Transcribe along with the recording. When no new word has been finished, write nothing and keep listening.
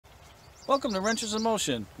Welcome to Wrenches in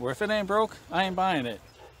Motion, where if it ain't broke, I ain't buying it.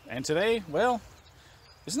 And today, well,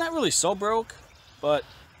 it's not really so broke, but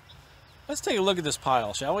let's take a look at this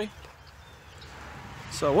pile, shall we?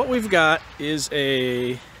 So what we've got is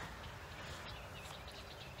a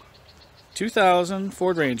 2000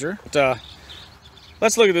 Ford Ranger.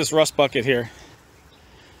 Let's look at this rust bucket here.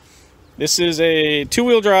 This is a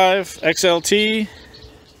two-wheel drive XLT.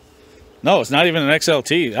 No, it's not even an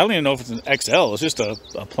XLT. I don't even know if it's an XL. It's just a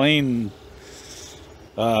plain...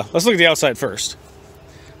 let's look at the outside first.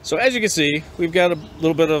 So as you can see, we've got a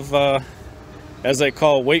little bit of, as they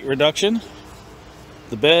call, weight reduction.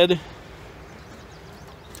 The bed.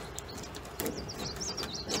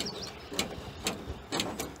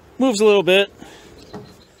 Moves a little bit.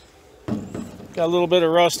 Got a little bit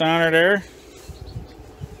of rust on her there.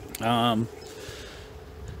 But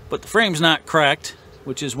the frame's not cracked,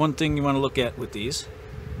 which is one thing you want to look at with these.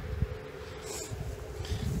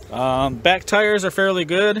 Back tires are fairly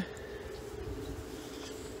good.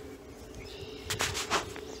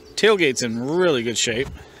 Tailgate's in really good shape.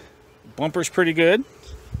 Bumper's pretty good.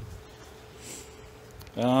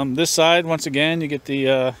 This side, once again, you get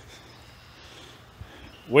the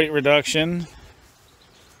weight reduction.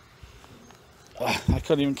 I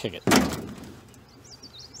couldn't even kick it.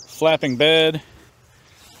 Flapping bed.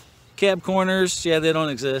 Cab corners, yeah, they don't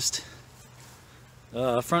exist.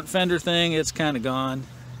 Front fender thing, it's kind of gone.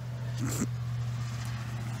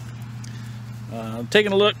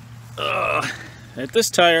 Taking a look at this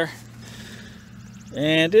tire,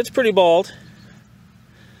 and it's pretty bald.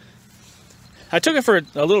 I took it for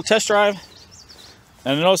a little test drive,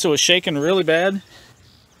 and I noticed it was shaking really bad.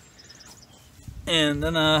 And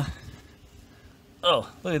then, oh,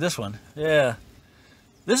 look at this one. Yeah,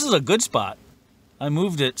 this is a good spot. I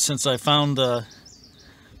moved it since I found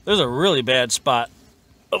there's a really bad spot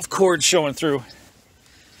of cord showing through.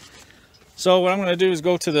 So what I'm going to do is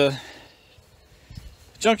go to the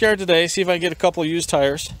junkyard today, see if I can get a couple of used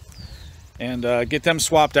tires and get them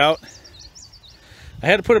swapped out. I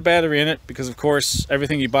had to put a battery in it because, of course,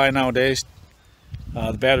 everything you buy nowadays,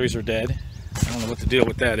 the batteries are dead. I don't know what the deal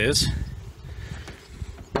with that is.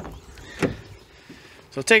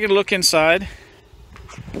 So taking a look inside.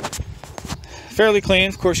 Fairly clean.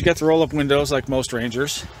 Of course, you got the roll-up windows like most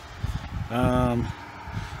Rangers.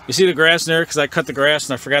 You see the grass in there because I cut the grass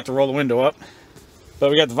and I forgot to roll the window up. But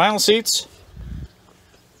we got the vinyl seats,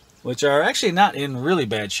 which are actually not in really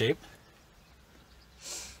bad shape.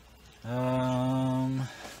 Got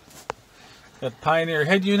the Pioneer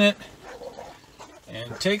head unit.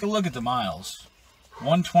 And take a look at the miles.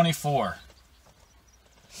 124.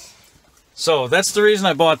 So that's the reason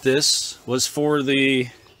I bought this, was for the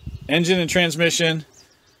engine and transmission,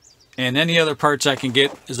 and any other parts I can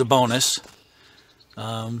get is a bonus.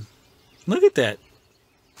 Look at that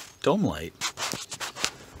dome light.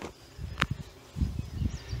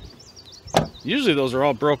 Usually those are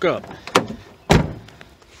all broke up.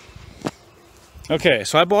 Okay,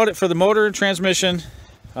 so I bought it for the motor and transmission.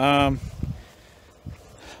 I'll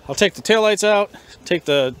take the taillights out, take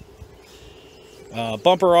the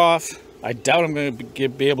bumper off. I doubt I'm going to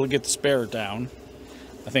be able to get the spare down.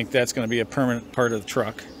 I think that's going to be a permanent part of the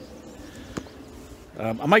truck.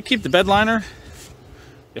 I might keep the bed liner,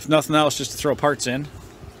 if nothing else, just to throw parts in.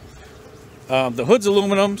 The hood's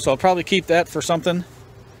aluminum, so I'll probably keep that for something.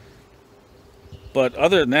 But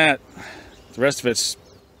other than that, the rest of it's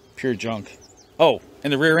pure junk. Oh,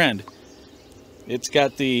 and the rear end. It's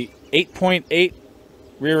got the 8.8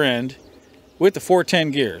 rear end with the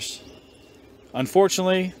 410 gears.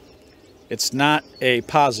 Unfortunately, it's not a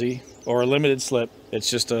posi or a limited slip. It's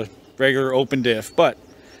just a regular open diff, but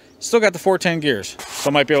still got the 410 gears, so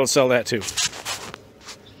I might be able to sell that too.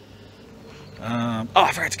 Oh,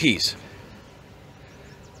 I forgot the keys.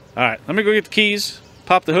 Alright, let me go get the keys,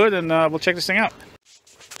 pop the hood, and we'll check this thing out.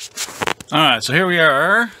 Alright, so here we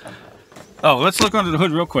are. Oh, let's look under the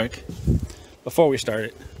hood real quick before we start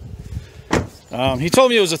it. He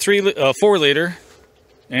told me it was a 4 liter,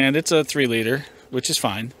 and it's a 3 liter, which is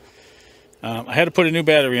fine. I had to put a new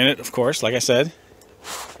battery in it, of course, like I said.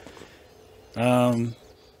 And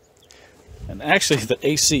actually the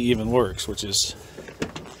AC even works, which is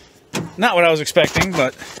not what I was expecting,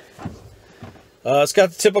 but it's got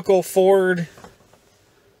the typical Ford.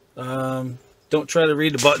 Don't try to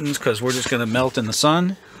read the buttons because we're just going to melt in the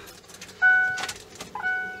sun.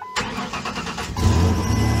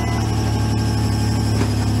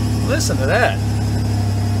 Listen to that.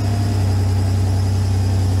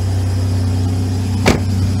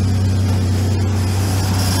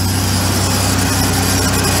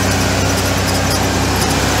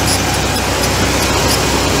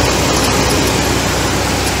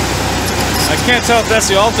 I can't tell if that's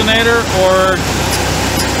the alternator or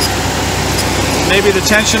maybe the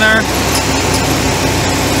tensioner.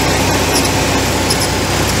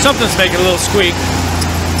 Something's making a little squeak.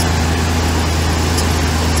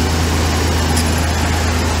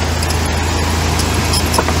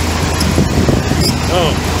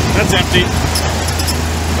 Oh, that's empty.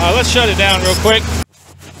 Let's shut it down real quick.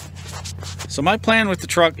 So my plan with the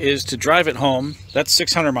truck is to drive it home. That's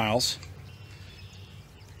 600 miles.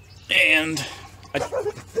 And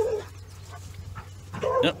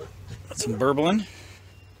yep, that's some burbling.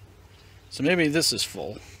 So maybe this is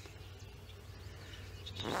full.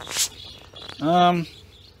 Or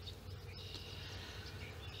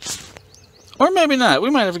maybe not. We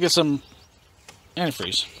might have to get some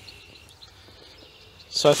antifreeze.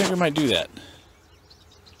 So I think we might do that.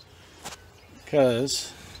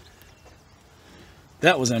 Because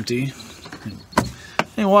that was empty.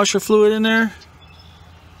 Any washer fluid in there?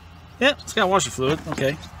 Yep, it's got washer fluid.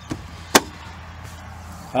 Okay.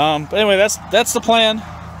 But anyway, that's the plan.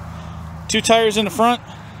 2 tires in the front.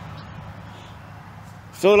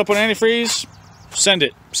 Fill it up with antifreeze. Send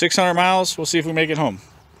it. 600 miles. We'll see if we make it home.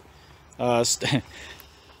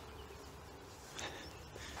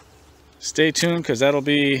 Stay tuned, because that'll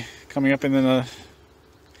be coming up in the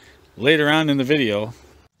later on in the video.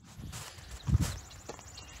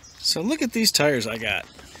 So look at these tires I got.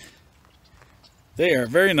 They are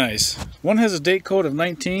very nice. One has a date code of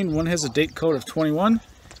 19, one has a date code of 21.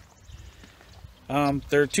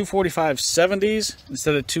 They're 245/70s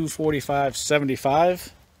instead of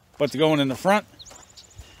 245/75, but they're going in the front,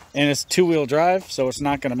 and it's 2-wheel drive, so it's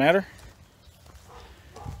not going to matter.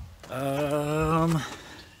 I'm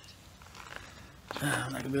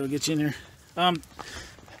not going to be able to get you in here.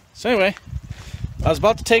 So anyway, I was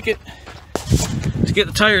about to take it to get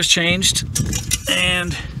the tires changed,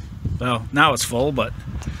 and well, now it's full, but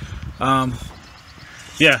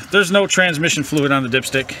yeah, there's no transmission fluid on the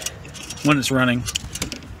dipstick when it's running.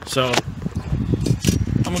 So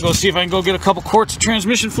I'm gonna go see if I can go get a couple quarts of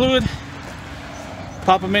transmission fluid,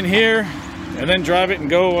 pop them in here, and then drive it and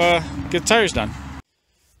go get the tires done.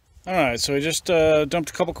 Alright, so I just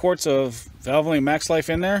dumped a couple quarts of Valvoline Max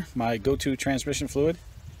Life in there, my go-to transmission fluid.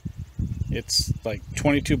 It's like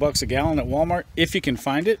 22 bucks a gallon at Walmart, if you can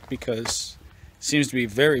find it, because it seems to be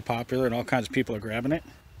very popular and all kinds of people are grabbing it.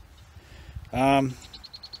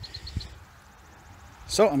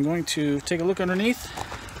 So I'm going to take a look underneath.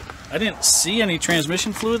 I didn't see any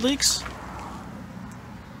transmission fluid leaks.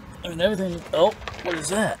 I mean, everything... Oh, what is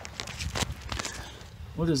that?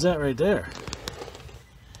 What is that right there?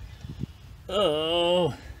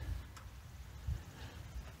 Oh.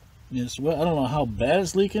 Yes, well, I don't know how bad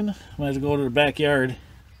it's leaking. I might have to go to the backyard.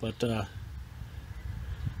 But,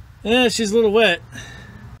 yeah, she's a little wet.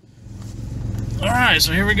 Alright,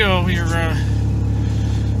 so here we go. We're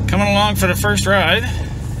coming along for the first ride.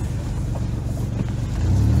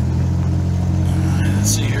 Let's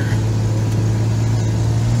see here.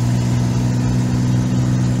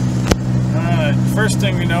 Alright, first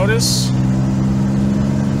thing we notice,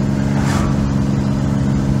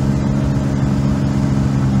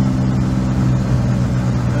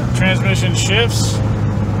 the transmission shifts.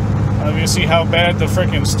 You can see how bad the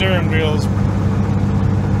freaking steering wheel's...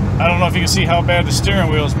 I don't know if you can see how bad the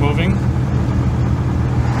steering wheel's moving,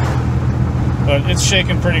 but it's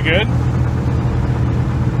shaking pretty good.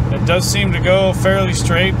 It does seem to go fairly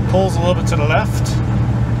straight, pulls a little bit to the left.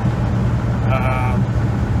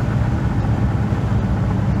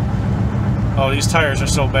 Oh, these tires are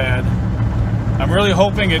so bad. I'm really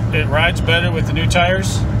hoping it rides better with the new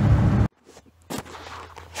tires.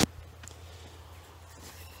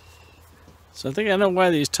 So I think I know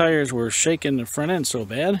why these tires were shaking the front end so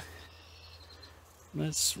bad.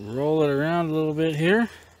 Let's roll it around a little bit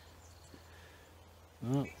here.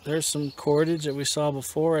 Oh, there's some cordage that we saw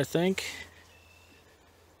before, I think.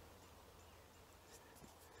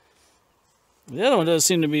 The other one doesn't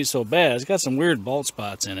seem to be so bad. It's got some weird bald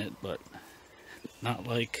spots in it, but not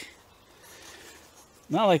like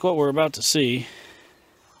what we're about to see.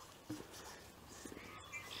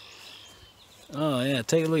 Oh yeah,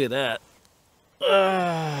 take a look at that.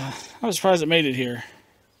 I was surprised it made it here.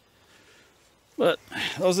 But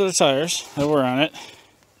those are the tires that were on it.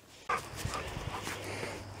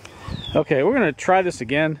 Okay, we're going to try this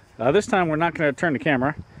again. This time we're not going to turn the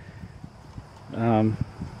camera.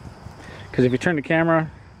 Because if you turn the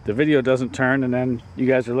camera, the video doesn't turn, and then you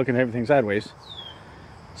guys are looking at everything sideways.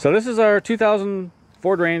 So this is our 2000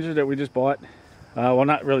 Ford Ranger that we just bought. Well,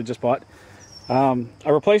 not really just bought. I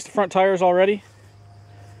replaced the front tires already.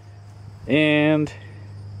 And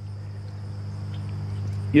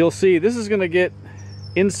you'll see this is going to get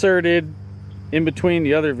inserted in between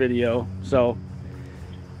the other video, so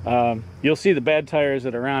you'll see the bad tires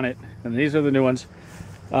that are on it, and these are the new ones.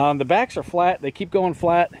 The backs are flat. They keep going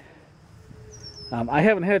flat. I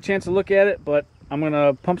haven't had a chance to look at it, but I'm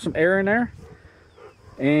gonna pump some air in there,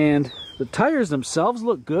 and the tires themselves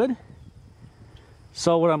look good.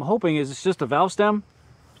 So what I'm hoping is it's just a valve stem,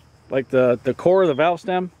 like the core of the valve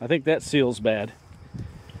stem. I think that seal's bad.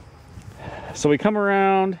 So we come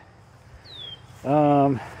around,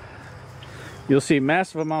 you'll see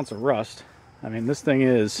massive amounts of rust. I mean, this thing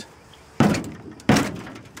is, let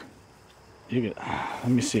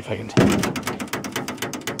me see if I can,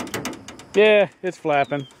 yeah, it's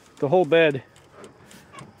flapping. The whole bed,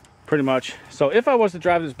 pretty much. So if I was to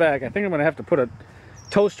drive this back, I think I'm gonna have to put a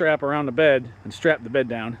tow strap around the bed and strap the bed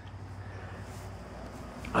down.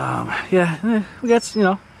 Yeah, we got, you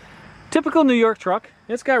know, typical New York truck.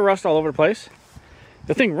 It's got rust all over the place.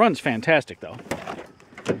 The thing runs fantastic though.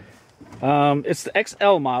 It's the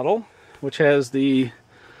XL model, which has the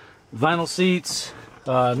vinyl seats,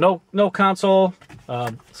 no console.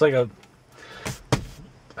 It's like a,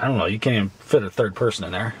 I don't know, you can't even fit a third person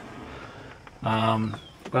in there.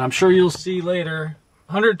 But I'm sure you'll see later,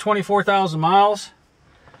 124,000 miles.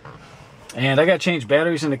 And I got to change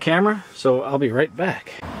batteries in the camera, so I'll be right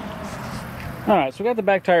back. Alright, so we got the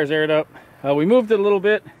back tires aired up. We moved it a little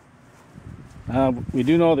bit. We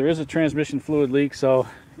do know there is a transmission fluid leak, so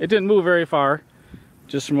it didn't move very far,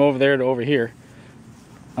 just from over there to over here.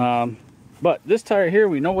 But this tire here,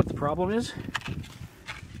 we know what the problem is.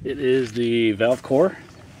 It is the valve core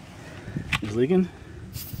is leaking.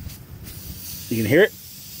 You can hear it.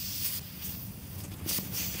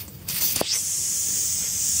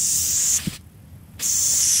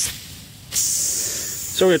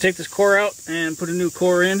 So we're going to take this core out and put a new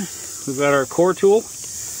core in. We've got our core tool.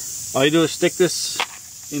 All you do is stick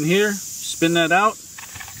this in here, spin that out,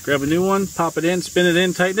 grab a new one, pop it in, spin it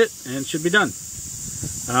in, tighten it, and it should be done.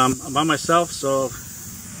 I'm by myself, so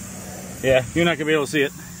yeah, you're not going to be able to see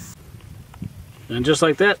it. And just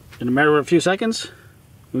like that, in a matter of a few seconds,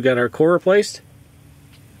 we got our core replaced.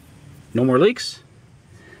 No more leaks.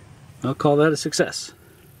 I'll call that a success.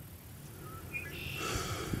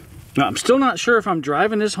 Now, I'm still not sure if I'm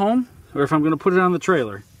driving this home or if I'm going to put it on the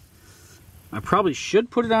trailer. I probably should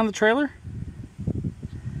put it on the trailer.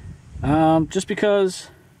 Just because,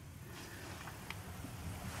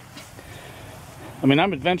 I mean,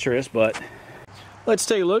 I'm adventurous, but let's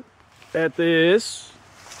take a look at this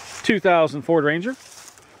 2000 Ford Ranger.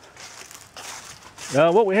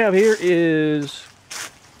 What we have here is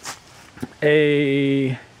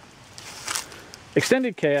a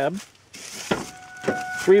extended cab,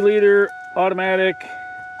 3-liter automatic.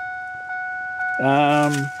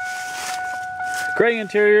 Gray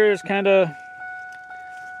interior is kind of,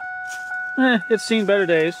 it's seen better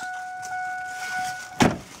days.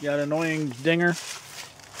 Got an annoying dinger.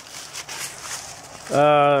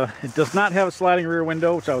 It does not have a sliding rear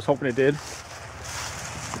window, which I was hoping it did.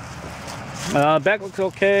 Back looks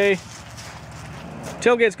okay.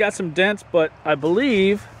 Tailgate's got some dents, but I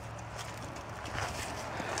believe,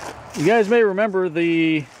 you guys may remember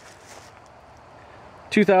the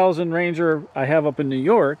 2000 Ranger I have up in New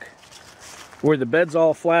York, where the bed's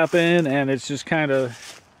all flapping and it's just kind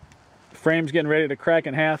of, frame's getting ready to crack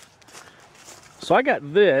in half. So I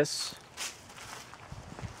got this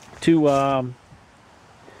to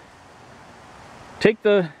take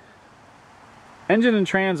the engine and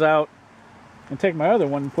trans out and take my other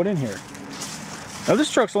one and put in here. Now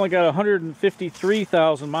this truck's only got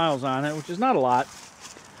 153,000 miles on it, which is not a lot.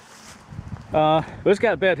 But it's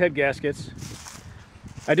got bad head gaskets.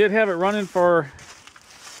 I did have it running for,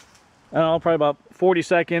 I don't know, probably about 40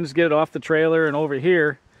 seconds, get it off the trailer and over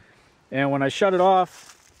here. And when I shut it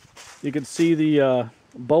off, you can see the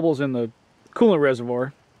bubbles in the coolant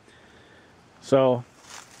reservoir. So,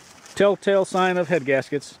 telltale sign of head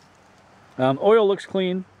gaskets. Oil looks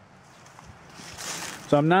clean.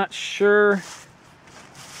 So I'm not sure.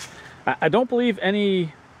 I don't believe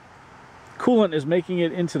any coolant is making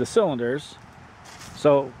it into the cylinders.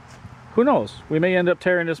 So, who knows? We may end up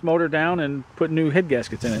tearing this motor down and put new head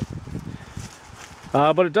gaskets in it.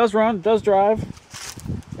 But it does run, it does drive.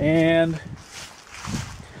 And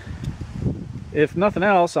if nothing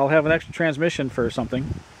else, I'll have an extra transmission for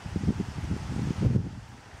something.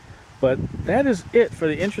 But that is it for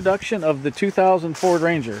the introduction of the 2000 Ford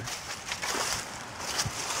Ranger.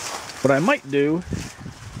 What I might do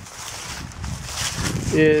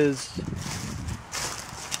is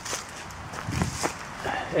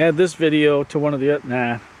add this video to one of the,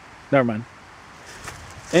 nah, never mind.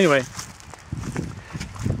 Anyway,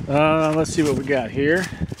 let's see what we got here.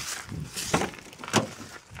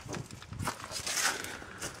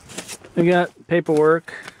 We got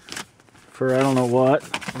paperwork for I don't know what.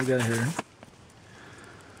 What we got here?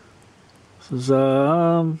 This is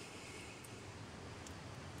oh,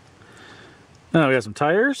 we got some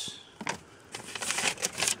tires.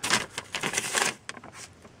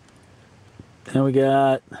 And we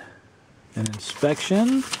got an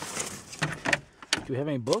inspection. Do we have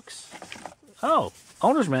any books? Oh,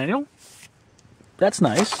 owner's manual. That's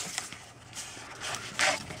nice.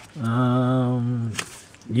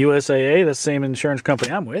 USAA, the same insurance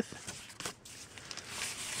company I'm with.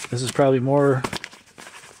 This is probably more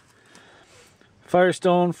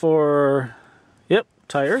Firestone for, yep,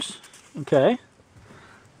 tires. Okay.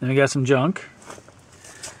 Then we got some junk.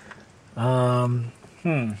 A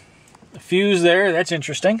fuse there, that's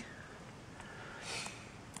interesting.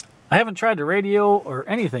 I haven't tried the radio or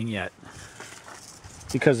anything yet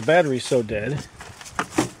because the battery's so dead.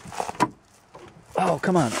 Oh,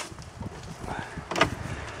 come on.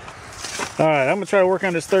 Alright, I'm going to try to work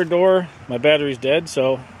on this third door. My battery's dead,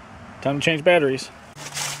 so time to change batteries.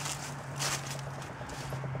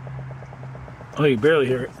 Oh, you can barely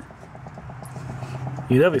hear it.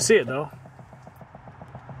 You definitely see it, though.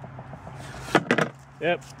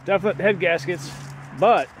 Yep, definite head gaskets,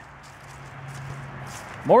 but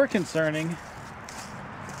more concerning,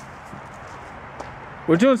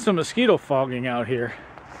 we're doing some mosquito fogging out here.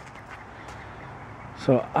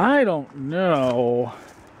 So I don't know.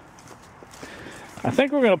 I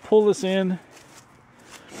think we're going to pull this in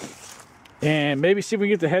and maybe see if we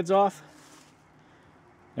can get the heads off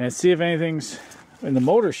and see if anything's, and the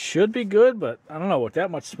motor should be good, but I don't know, with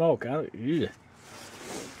that much smoke.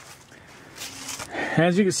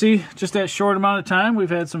 As you can see, just that short amount of time,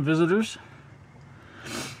 we've had some visitors.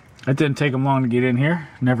 It didn't take them long to get in here.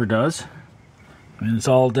 Never does. And it's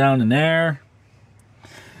all down in there.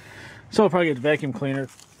 So I'll probably get the vacuum cleaner.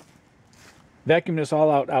 Vacuum this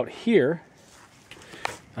all out here.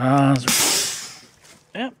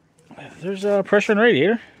 Yep. There's pressure in the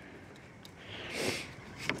radiator.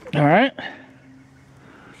 Alright.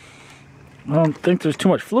 I don't think there's too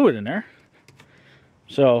much fluid in there.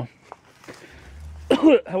 So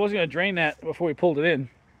I was going to drain that before we pulled it in.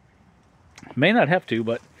 May not have to,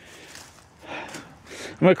 but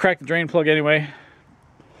I'm going to crack the drain plug anyway.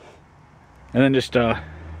 And then just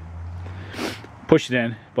push it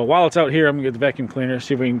in. But while it's out here, I'm going to get the vacuum cleaner,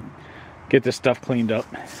 see if we can get this stuff cleaned up.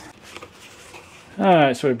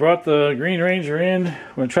 Alright, so we brought the Green Ranger in.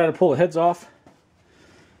 We're going to try to pull the heads off.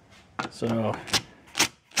 So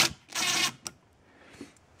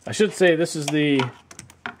I should say this is the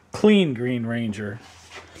clean Green Ranger.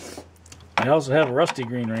 I also have a rusty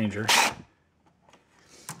Green Ranger,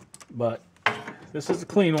 but this is the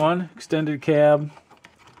clean one, extended cab.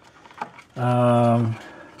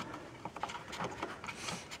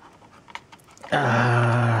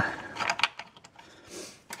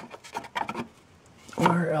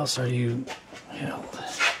 Where else are you held?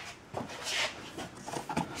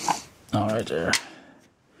 Oh, right there.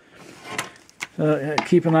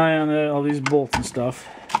 Keep an eye on all these bolts and stuff.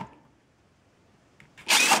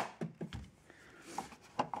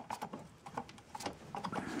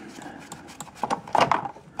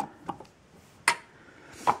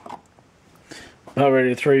 About ready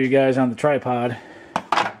to throw you guys on the tripod.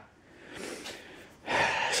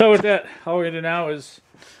 So with that, all we're going to do now is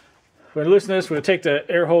we're going to listen to this. We're going to take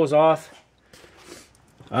the air hose off.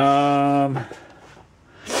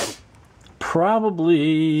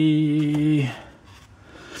 Probably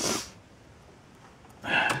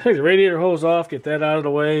take the radiator hose off, get that out of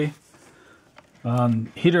the way.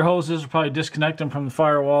 Heater hoses, we'll probably disconnect them from the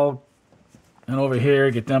firewall and over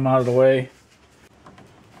here, get them out of the way.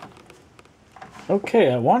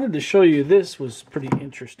 Okay, I wanted to show you this, was pretty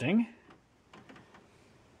interesting.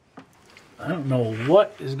 I don't know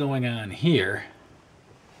what is going on here.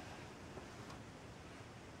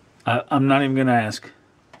 I'm not even going to ask.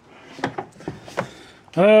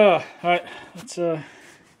 Alright, let's get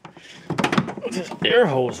this air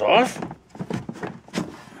hose off.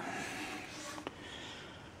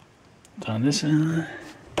 On this end.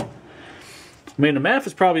 I mean, the math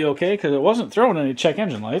is probably okay because it wasn't throwing any check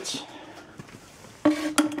engine lights.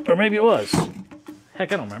 Or maybe it was.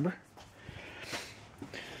 Heck, I don't remember.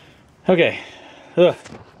 Okay.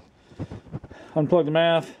 Unplug the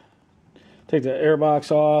math. Take the air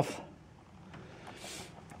box off.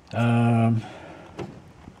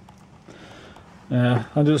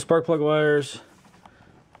 Undo the spark plug wires.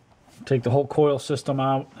 Take the whole coil system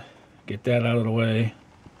out. Get that out of the way.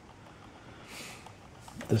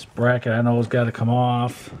 This bracket I know has got to come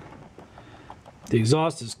off. The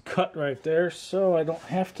exhaust is cut right there, so I don't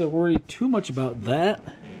have to worry too much about that.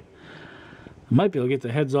 Might be able to get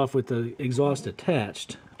the heads off with the exhaust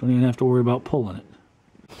attached. Don't even have to worry about pulling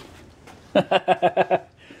it.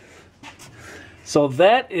 So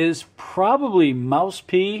that is probably mouse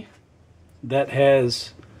pee that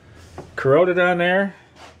has corroded on there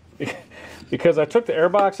because I took the air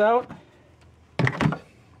box out,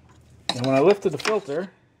 and when I lifted the filter,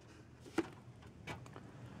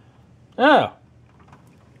 oh,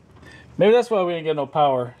 maybe that's why we didn't get no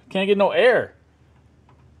power. Can't get no air.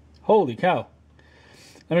 Holy cow.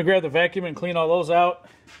 Let me grab the vacuum and clean all those out.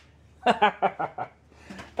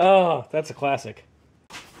 Oh, that's a classic.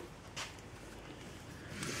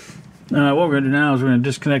 What we're going to do now is we're going to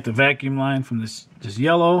disconnect the vacuum line from this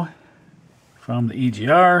yellow from the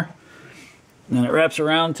EGR. And then it wraps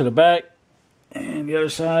around to the back and the other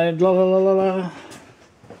side. La, la, la, la, la.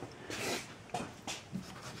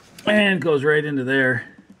 And goes right into there.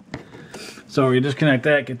 So we disconnect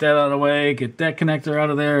that, get that out of the way, get that connector out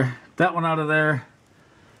of there, that one out of there.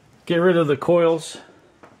 Get rid of the coils.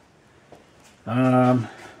 And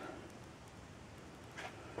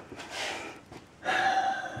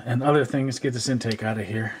other things, get this intake out of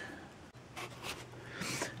here.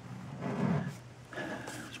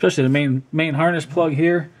 Especially the main harness plug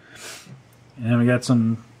here. And we got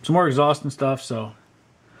some more exhaust and stuff, so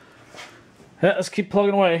yeah, let's keep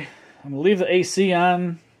plugging away. I'm gonna leave the AC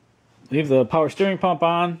on, leave the power steering pump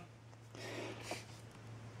on.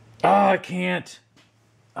 Oh, I can't.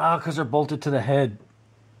 Oh, because they're bolted to the head.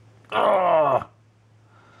 Oh.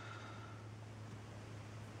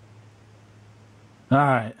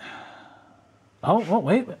 Alright. Oh, well,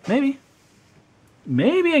 wait. Maybe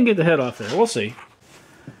I can get the head off there. We'll see.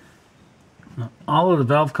 All of the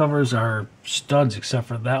valve covers are studs except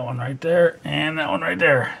for that one right there and that one right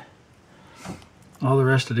there. All the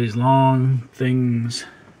rest of these long things.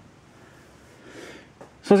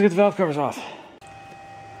 So let's get the valve covers off.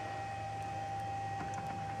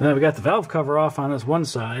 Now we got the valve cover off on this one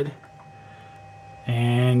side.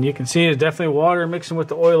 And you can see there's definitely water mixing with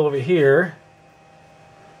the oil over here.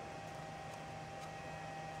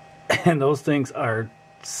 And those things are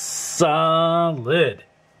solid.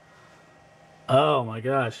 Oh my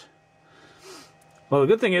gosh. Well, the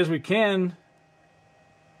good thing is we can...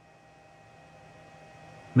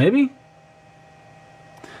 Maybe?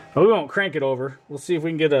 Well, we won't crank it over. We'll see if we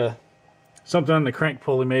can get something on the crank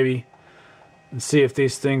pulley maybe. And see if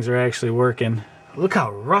these things are actually working. Look how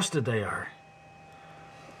rusted they are.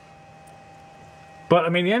 But, I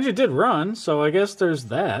mean, the engine did run, so I guess there's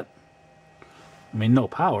that. I mean, no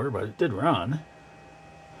power, but it did run.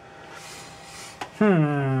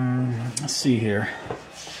 Let's see here.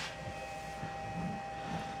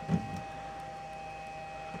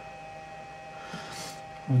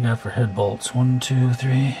 What we got for head bolts? 1, 2,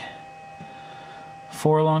 3,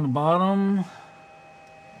 4 along the bottom.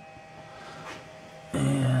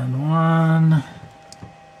 And 1.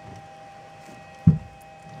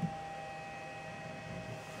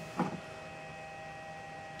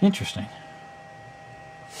 Interesting.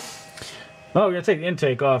 Oh, we're going to take the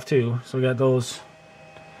intake off too. So we got those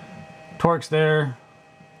Torx there.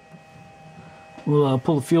 We'll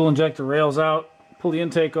pull the fuel injector rails out, pull the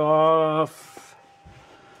intake off.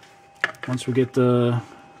 Once we get the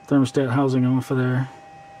thermostat housing off of there.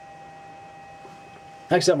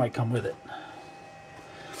 Actually, that might come with it.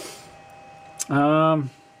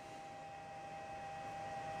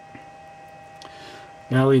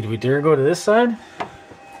 Golly, do we dare go to this side?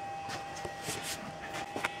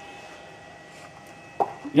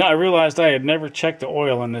 Yeah, I realized I had never checked the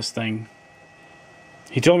oil on this thing.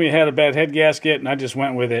 He told me it had a bad head gasket, and I just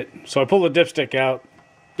went with it. So I pulled the dipstick out.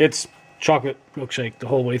 It's chocolate milkshake the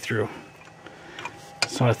whole way through.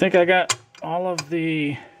 So I think I got all of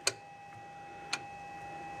the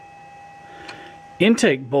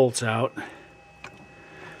intake bolts out.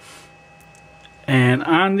 And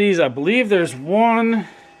on these, I believe there's one,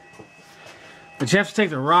 but you have to take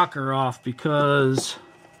the rocker off because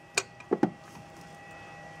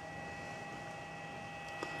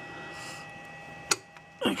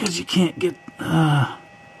you can't get, I'm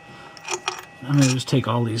going to just take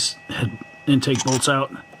all these head intake bolts out,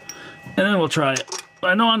 and then we'll try it.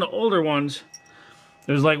 I know on the older ones,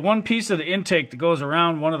 there's like one piece of the intake that goes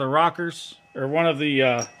around one of the rockers, or one of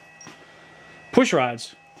the push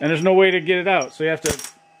rods, and there's no way to get it out. So you have to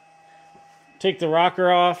take the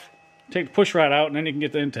rocker off, take the push rod out, and then you can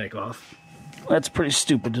get the intake off. That's a pretty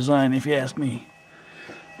stupid design if you ask me.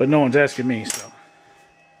 But no one's asking me, so.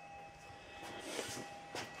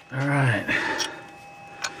 Alright.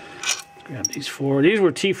 Grab these 4. These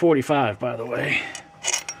were T45, by the way.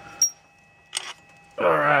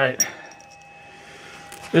 Alright.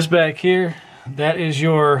 This back here, that is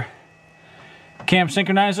your cam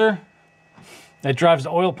synchronizer that drives the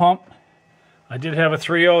oil pump. I did have a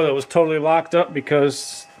 3.0 that was totally locked up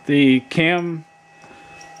because the cam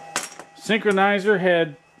synchronizer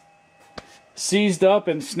had seized up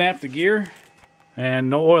and snapped the gear, and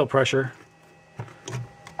no oil pressure.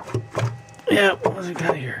 Yeah, what has it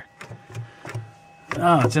got here?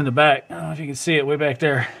 Oh, it's in the back. I don't know if you can see it way back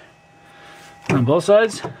there. On both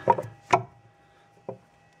sides.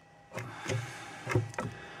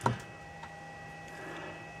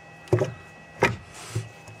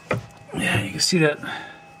 Yeah, you can see that.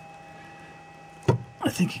 I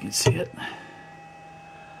think you can see it.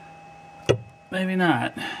 Maybe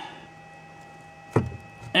not.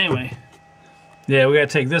 Anyway, yeah, we gotta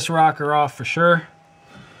take this rocker off for sure,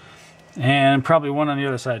 and probably one on the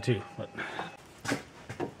other side too. But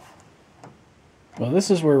well,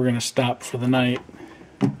 this is where we're gonna stop for the night.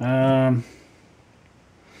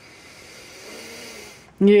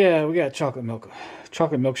 Yeah, we got chocolate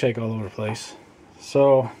milkshake all over the place.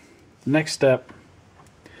 So next step,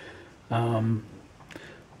 I'm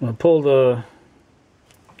gonna pull the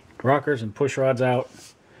rockers and push rods out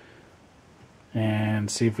and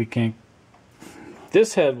see if we can.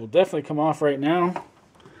 This head will definitely come off right now,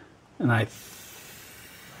 and I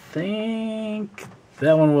think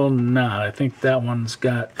that one will not. I think that one's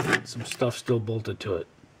got some stuff still bolted to it,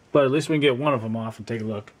 but at least we can get one of them off and take a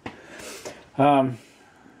look. I'm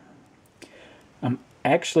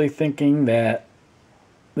actually thinking that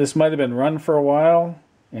this might have been run for a while,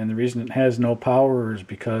 and the reason it has no power is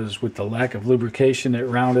because with the lack of lubrication it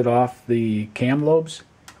rounded off the cam lobes.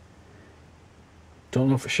 Don't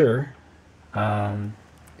know for sure.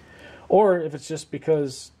 Or if it's just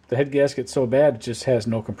because the head gasket's so bad it just has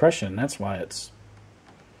no compression. That's why it's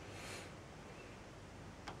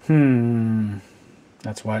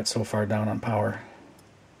that's why it's so far down on power.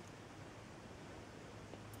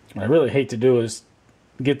 What I really hate to do is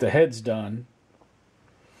get the heads done,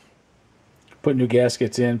 put new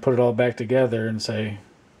gaskets in, put it all back together, and say,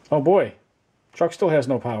 oh boy, truck still has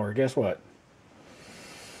no power. Guess what?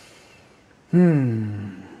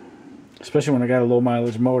 Especially when I got a low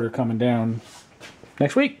mileage motor coming down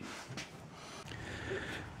next week.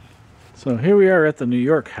 So here we are at the New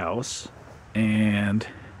York house, and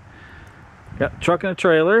got a truck and a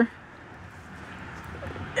trailer,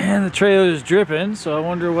 and the trailer is dripping, so I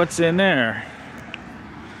wonder what's in there.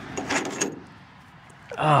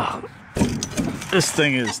 Oh, this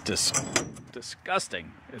thing is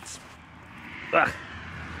disgusting. It's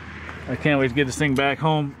I can't wait to get this thing back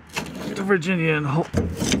home to Virginia and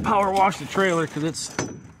power wash the trailer because it's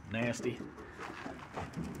nasty.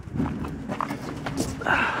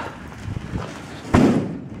 I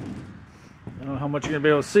don't know how much you're gonna be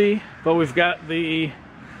able to see, but we've got the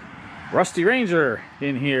Rusty Ranger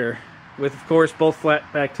in here with, of course, both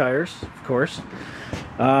flat back tires, of course.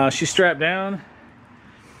 She's strapped down,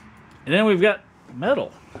 and then we've got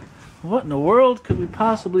metal. What in the world could we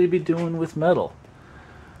possibly be doing with metal?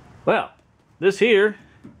 Well, this here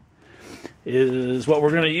is what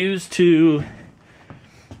we're going to use to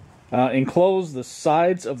enclose the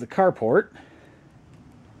sides of the carport,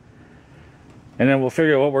 and then we'll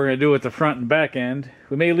figure out what we're going to do with the front and back end.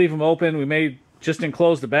 We may leave them open, we may just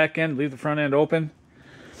enclose the back end, leave the front end open,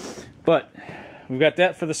 but we've got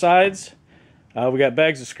that for the sides. We got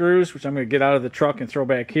bags of screws, which I'm going to get out of the truck and throw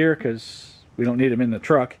back here because we don't need them in the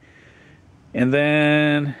truck. And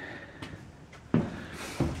then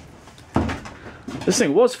this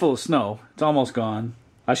thing was full of snow. It's almost gone.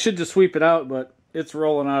 I should just sweep it out, but it's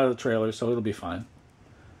rolling out of the trailer, so it'll be fine.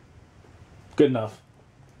 Good enough.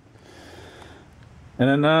 And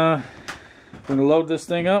then I'm going to load this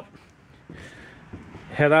thing up,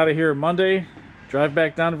 head out of here Monday, drive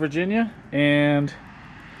back down to Virginia, and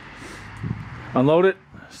unload it,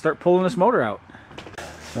 start pulling this motor out.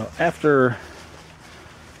 So after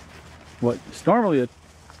what's normally a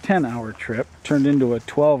 10-hour trip turned into a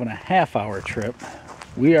 12.5-hour trip,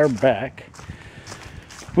 we are back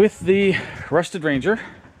with the Rusted Ranger.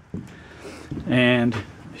 And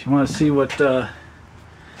if you want to see what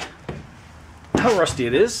how rusty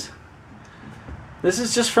it is, this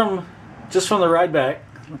is just from the ride back.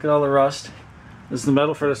 Look at all the rust. This is the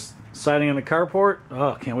metal for the siding on the carport.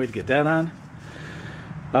 Oh, can't wait to get that on.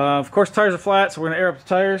 Of course, tires are flat, so we're going to air up the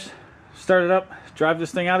tires, start it up, drive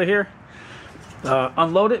this thing out of here.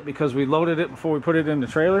 Unload it because we loaded it before we put it in the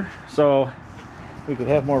trailer, so we could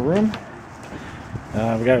have more room.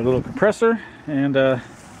 We got a little compressor, and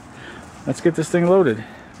let's get this thing loaded.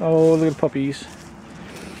 Oh, look at the puppies.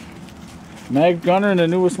 Mag Gunner and the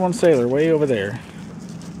newest one, Sailor, way over there.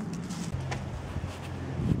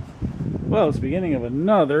 Well, it's the beginning of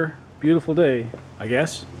another beautiful day, I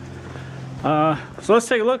guess. So let's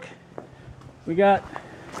take a look. We got,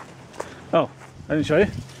 oh, I didn't show you.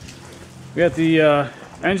 We got the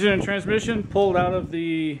engine and transmission pulled out of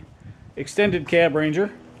the extended cab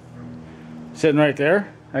Ranger, sitting right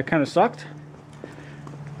there. That kind of sucked.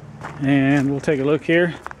 And we'll take a look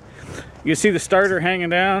here. You can see the starter hanging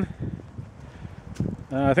down.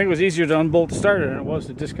 I think it was easier to unbolt the starter than it was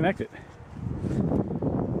to disconnect it.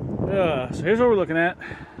 So here's what we're looking at.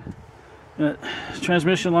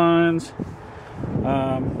 Transmission lines.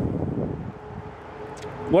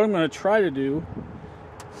 What I'm going to try to do,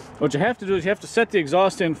 what you have to do is you have to set the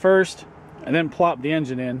exhaust in first and then plop the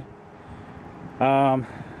engine in. I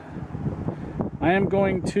am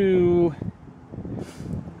going to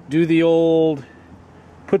do the old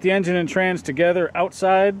put the engine and trans together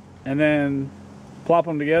outside and then plop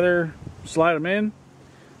them together, slide them in.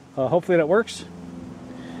 Hopefully that works.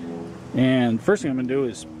 And first thing I'm going to do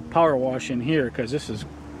is power wash in here because this is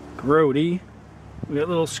grody. We got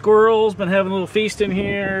little squirrels, been having a little feast in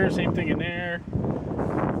here, same thing in there.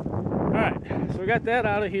 Alright, so we got that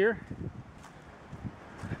out of here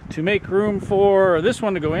to make room for this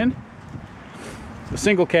one to go in, the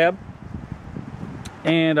single cab.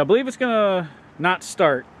 And I believe it's gonna not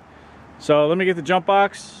start. So let me get the jump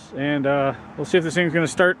box and we'll see if this thing's gonna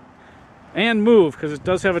start and move, because it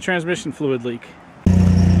does have a transmission fluid leak.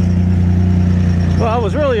 Well, I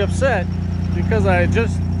was really upset because I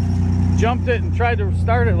just jumped it and tried to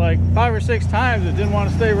start it like 5 or 6 times. It didn't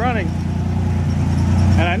want to stay running.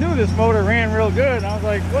 And I knew this motor ran real good. And I was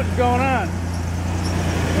like, what's going on?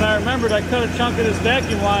 And I remembered I cut a chunk of this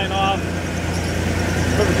vacuum line off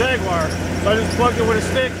for the Jaguar. So I just plugged it with a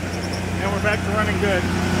stick and we're back to running good.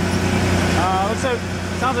 Looks like,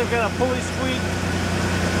 sounds like I've got a pulley squeak.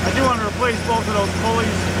 I do want to replace both of those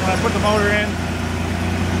pulleys when I put the motor in.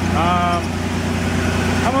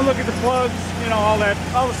 I'm gonna look at the plugs, you know, all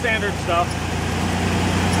the standard stuff.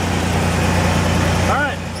 All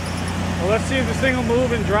right, well, let's see if this thing will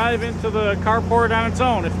move and drive into the carport on its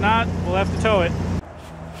own. If not, we'll have to tow it.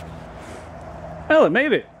 Well, it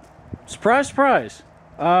made it. Surprise, surprise.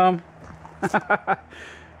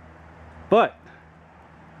 But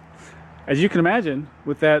as you can imagine,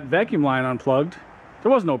 with that vacuum line unplugged,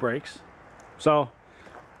 there was no brakes, so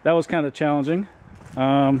that was kind of challenging.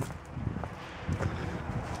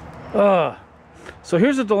 So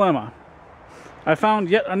here's a dilemma. I found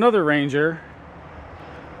yet another Ranger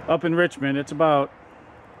up in Richmond. It's about,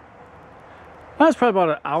 well, it's probably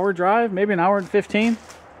about an hour drive, maybe an hour and 15. And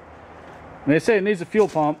they say it needs a fuel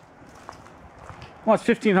pump. Well, it's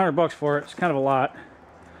 $1,500 for it. It's kind of a lot,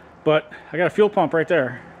 but I got a fuel pump right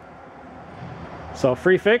there. So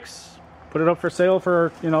free fix. Put it up for sale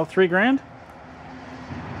for, you know, $3 grand.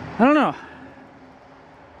 I don't know.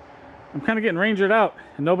 I'm kind of getting Rangered out,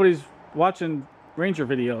 and nobody's watching Ranger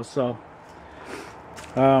videos, so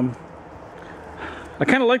I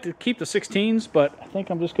kind of like to keep the 16s, but I think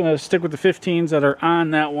I'm just going to stick with the 15s that are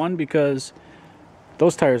on that one because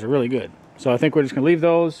those tires are really good. So I think we're just going to leave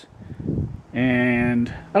those, and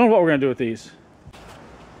I don't know what we're going to do with these.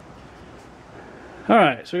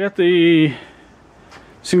 Alright, so we got the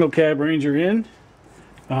single cab Ranger in.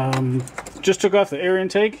 Just took off the air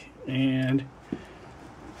intake and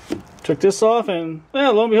took this off, and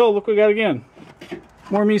lo and behold, look what we got again.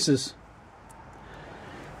 More Mises.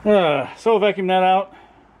 So we'll vacuum that out.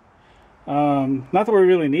 Not that we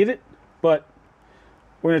really need it, but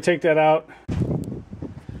we're going to take that out.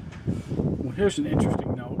 Well, here's an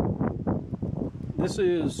interesting note. This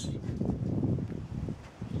is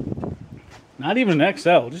not even an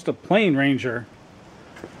XL, just a plain Ranger.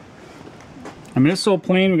 I mean, it's so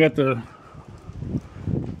plain. We got the,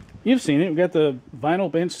 you've seen it, we got the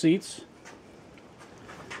vinyl bench seats.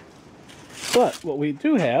 But what we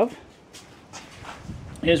do have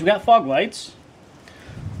is we got fog lights,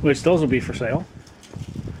 which those will be for sale.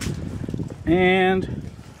 And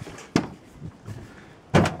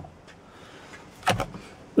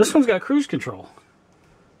this one's got cruise control.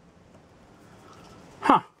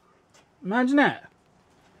 Huh. Imagine that.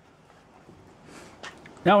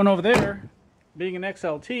 That one over there, being an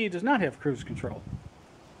XLT, does not have cruise control.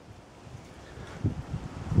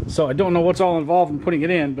 So I don't know what's all involved in putting it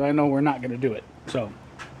in, but I know we're not going to do it. So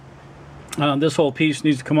this whole piece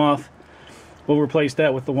needs to come off. We'll replace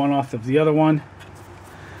that with the one off of the other one.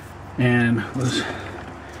 And let's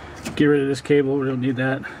get rid of this cable. We don't need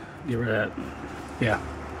that. Get rid of that. Yeah.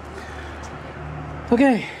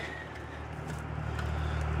 Okay.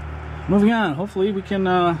 Moving on. Hopefully we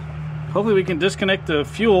can disconnect the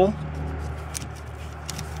fuel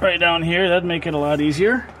right down here. That'd make it a lot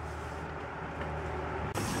easier.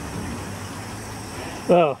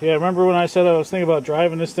 Well, yeah, remember when I said I was thinking about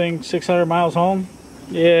driving this thing 600 miles home?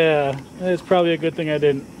 Yeah, it's probably a good thing I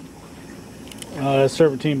didn't. That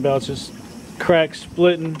serpentine belt's just cracked,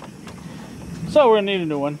 splitting. So we're gonna need a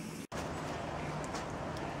new one.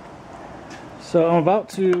 So I'm about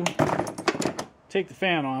to take the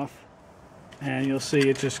fan off, and you'll see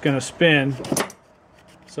it's just gonna spin.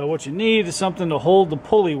 So what you need is something to hold the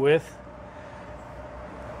pulley with.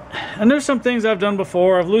 And there's some things I've done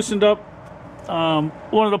before. I've loosened up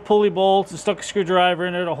one of the pulley bolts and stuck a screwdriver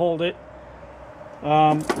in there to hold it.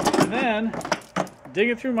 And then,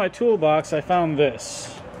 digging through my toolbox, I found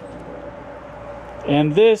this.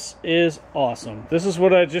 And this is awesome. This is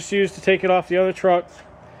what I just used to take it off the other truck.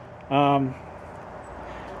 You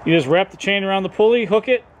just wrap the chain around the pulley, hook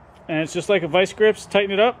it, and it's just like a vice grips,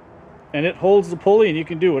 tighten it up, and it holds the pulley, and you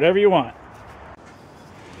can do whatever you want.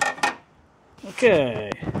 Okay,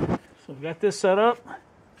 so we've got this set up.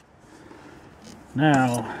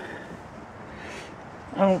 Now,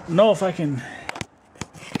 I don't know if I can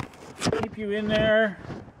keep you in there.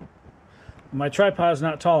 My tripod's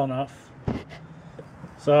not tall enough.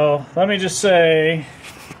 So let me just say,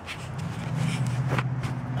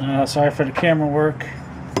 sorry for the camera work.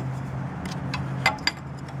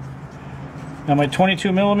 Got my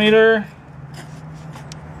 22 millimeter.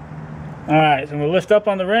 Alright, so I'm going to lift up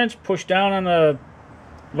on the wrench, push down on the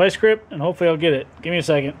vice grip, and hopefully I'll get it. Give me a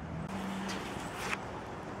second.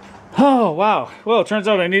 Oh, wow. Well, it turns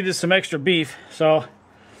out I needed some extra beef, so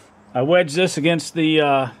I wedged this against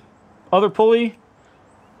the other pulley,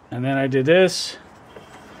 and then I did this.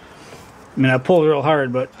 I mean, I pulled real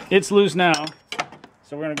hard, but it's loose now.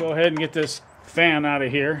 So we're going to go ahead and get this fan out of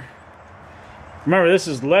here. Remember, this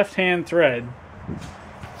is left-hand thread.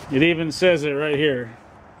 It even says it right here.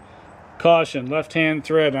 Caution, left-hand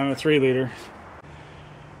thread on a 3-liter.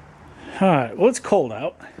 Alright, well, it's cold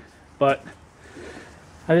out, but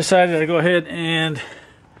I decided to go ahead and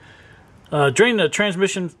drain the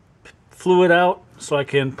transmission fluid out so I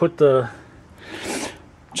can put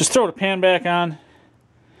just throw the pan back on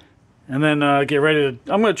and then get ready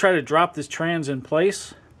to, I'm going to try to drop this trans in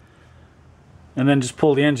place and then just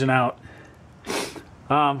pull the engine out.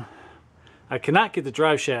 I cannot get the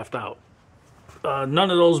drive shaft out.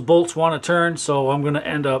 None of those bolts want to turn, so I'm going to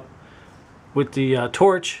end up with the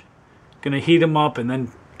torch, going to heat them up, and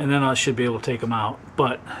then I should be able to take them out.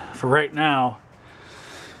 But for right now,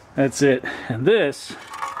 that's it. And this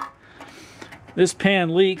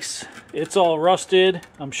pan leaks. It's all rusted.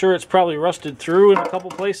 I'm sure it's probably rusted through in a couple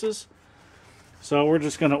places. So we're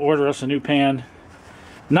just going to order us a new pan.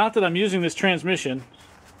 Not that I'm using this transmission,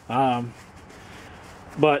 but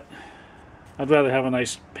I'd rather have a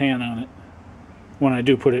nice pan on it when I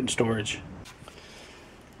do put it in storage.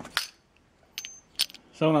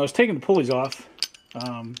 So when I was taking the pulleys off,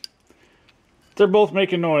 they're both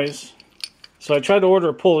making noise. So I tried to order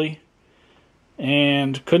a pulley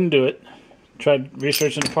and couldn't do it. Tried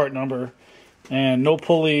researching the part number, and no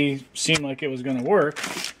pulley seemed like it was going to work.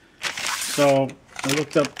 So I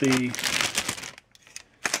looked up the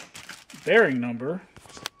bearing number,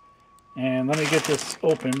 and let me get this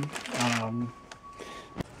open.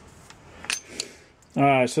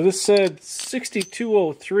 Alright, so this said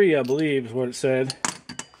 6203, I believe is what it said.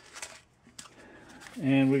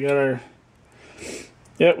 And we got our,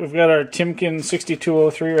 we've got our Timken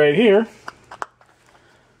 6203 right here.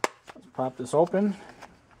 Let's pop this open.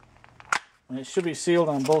 And it should be sealed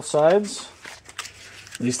on both sides.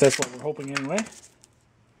 At least that's what we're hoping anyway.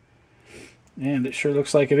 And it sure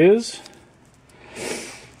looks like it is.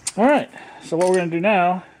 Alright, so what we're going to do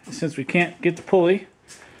now, since we can't get the pulley,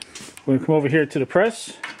 we're going to come over here to the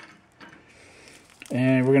press,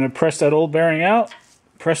 and we're going to press that old bearing out,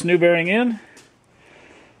 press new bearing in,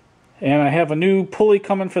 and I have a new pulley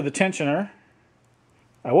coming for the tensioner.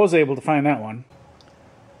 I was able to find that one.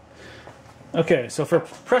 Okay, so for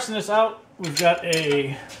pressing this out, we've got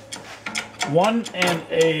a 1 and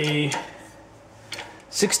a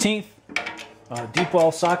 16th deep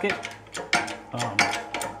well socket.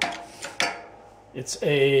 It's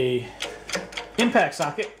a impact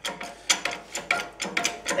socket.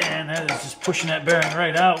 And that is just pushing that bearing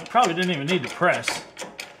right out. Probably didn't even need to press.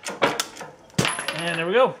 And there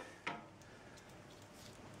we go.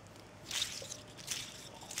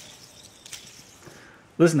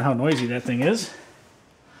 Listen to how noisy that thing is.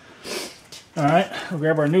 Alright, we'll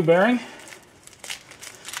grab our new bearing,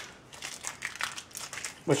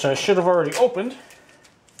 which I should have already opened,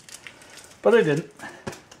 but I didn't.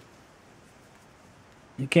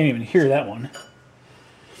 You can't even hear that one.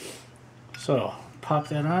 So, pop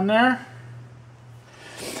that on there.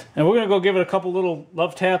 And we're going to go give it a couple little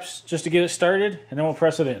love taps just to get it started, and then we'll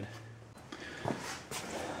press it in.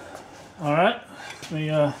 All right,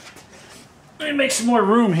 let me make some more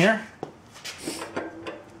room here.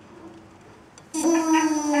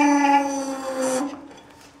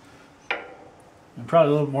 And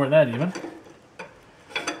probably a little more than that even.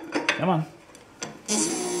 Come on.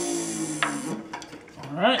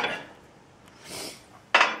 All right.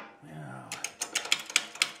 Now,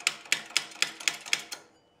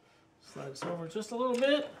 slide this over just a little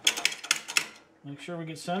bit. Make sure we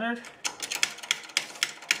get centered.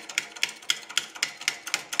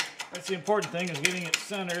 That's the important thing, is getting it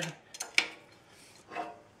centered.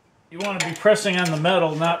 You want to be pressing on the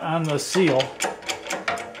metal, not on the seal.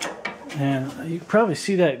 And you can probably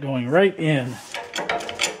see that going right in.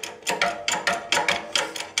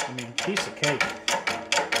 I mean, piece of cake.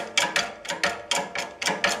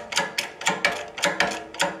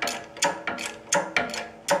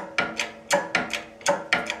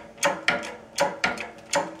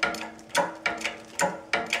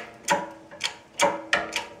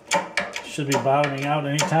 Should be bottoming out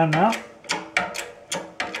anytime now.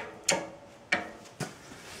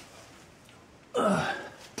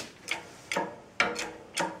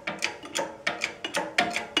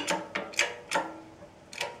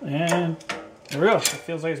 And there we go. It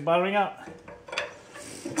feels like it's bottoming out.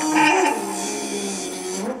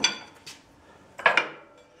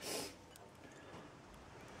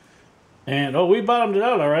 And oh, we bottomed it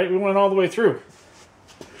out all right. We went all the way through.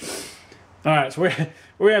 All right, so we're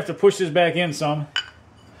gonna have to push this back in some.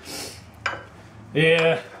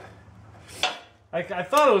 Yeah, I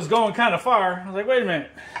thought it was going kind of far. I was like, wait a minute.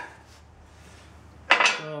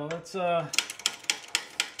 So let's go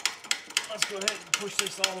ahead and push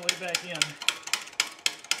this all the way back in.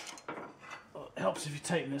 Well, it helps if you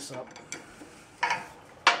tighten this up.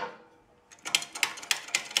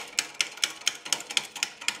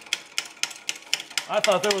 I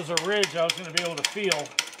thought there was a ridge I was going to be able to feel.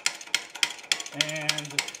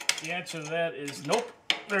 And the answer to that is nope,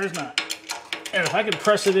 there's not. And if I can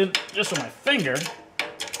press it in just with my finger.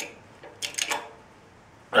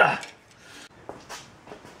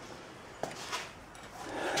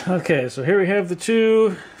 Okay, so here we have the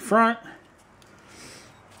two front,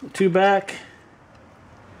 the two back,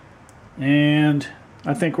 and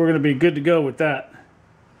I think we're going to be good to go with that.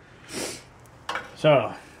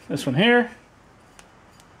 So, this one here,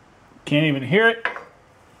 can't even hear it.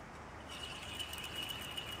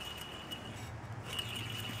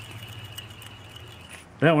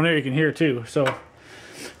 That one there you can hear too. So,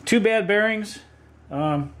 two bad bearings,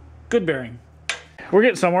 good bearing. We're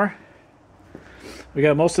getting somewhere. We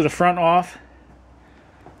got most of the front off.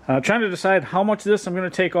 Trying to decide how much of this I'm going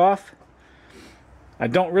to take off. I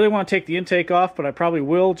don't really want to take the intake off, but I probably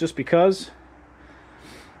will just because.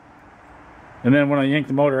 And then when I yank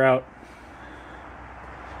the motor out,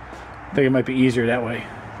 I think it might be easier that way.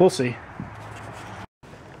 We'll see.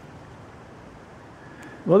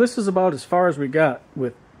 Well, this is about as far as we got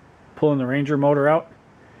with pulling the Ranger motor out.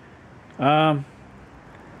 Well,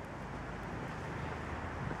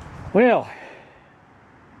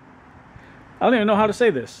 I don't even know how to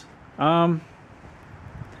say this. I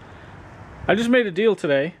just made a deal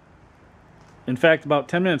today. In fact, about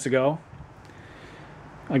 10 minutes ago.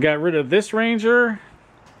 I got rid of this Ranger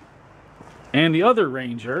and the other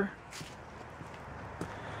Ranger.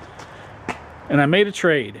 And I made a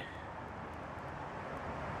trade.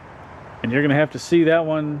 And you're going to have to see that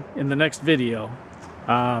one in the next video.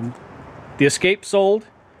 The Escape sold.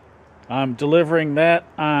 I'm delivering that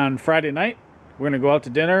on Friday night. We're going to go out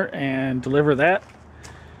to dinner and deliver that.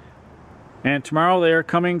 And tomorrow they are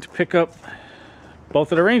coming to pick up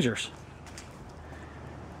both of the Rangers.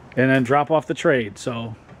 And then drop off the trade.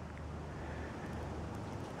 So,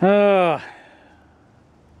 I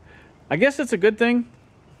guess it's a good thing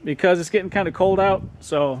because it's getting kind of cold out.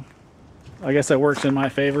 So, I guess that works in my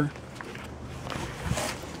favor.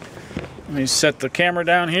 Let me set the camera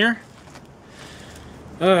down here.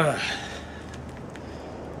 And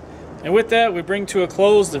with that, we bring to a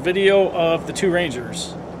close the video of the two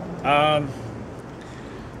Rangers. Don't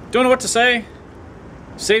know what to say.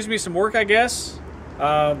 Saves me some work, I guess.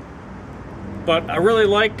 But I really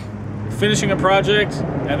like finishing a project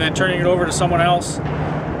and then turning it over to someone else.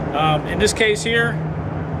 In this case here,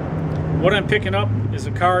 what I'm picking up is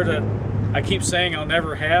a car that I keep saying I'll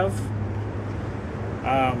never have.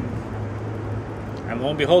 And lo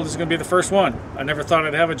and behold, this is going to be the first one. I never thought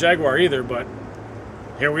I'd have a Jaguar either, but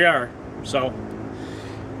here we are. So,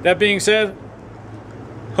 that being said,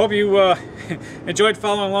 hope you enjoyed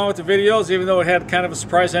following along with the videos, even though it had kind of a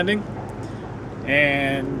surprise ending.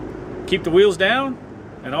 And keep the wheels down,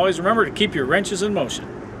 and always remember to keep your wrenches in motion.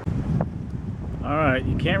 Alright,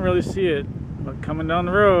 you can't really see it, but coming down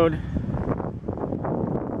the road,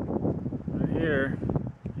 here.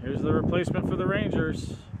 Here's the replacement for the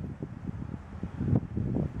Rangers.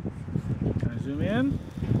 Can I zoom in?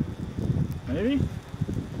 Maybe?